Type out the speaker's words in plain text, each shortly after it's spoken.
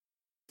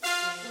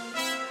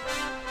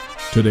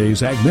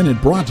Today's Ag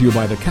Minute brought to you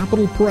by the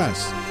Capital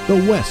Press, the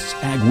West's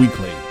Ag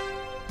Weekly.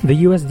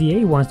 The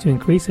USDA wants to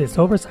increase its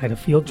oversight of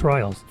field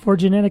trials for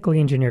genetically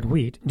engineered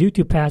wheat due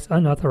to past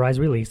unauthorized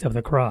release of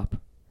the crop.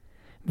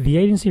 The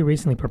agency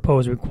recently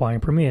proposed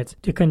requiring permits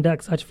to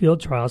conduct such field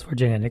trials for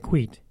genetic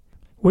wheat,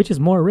 which is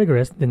more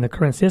rigorous than the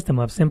current system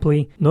of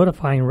simply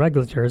notifying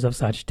regulators of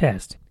such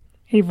tests.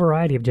 A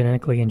variety of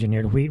genetically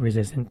engineered wheat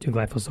resistant to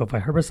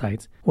glyphosate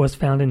herbicides was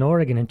found in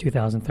Oregon in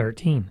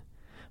 2013,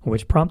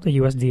 which prompted the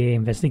USDA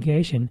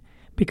investigation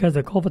because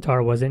the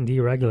cultivar wasn't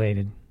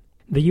deregulated.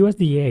 The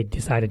USDA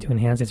decided to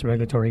enhance its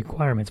regulatory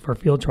requirements for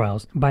field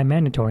trials by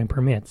mandatory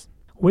permits,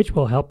 which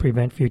will help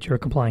prevent future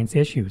compliance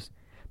issues,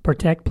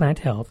 protect plant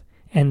health,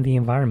 and the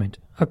environment,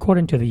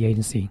 according to the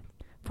agency.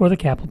 For the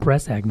Capital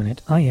Press Ag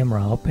Minute, I am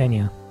Raul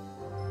Pena.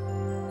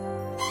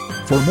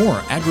 For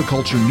more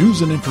agriculture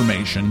news and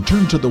information,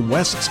 turn to the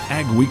West's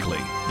Ag Weekly,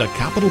 the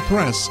Capital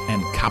Press,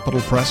 and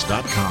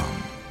capitalpress.com.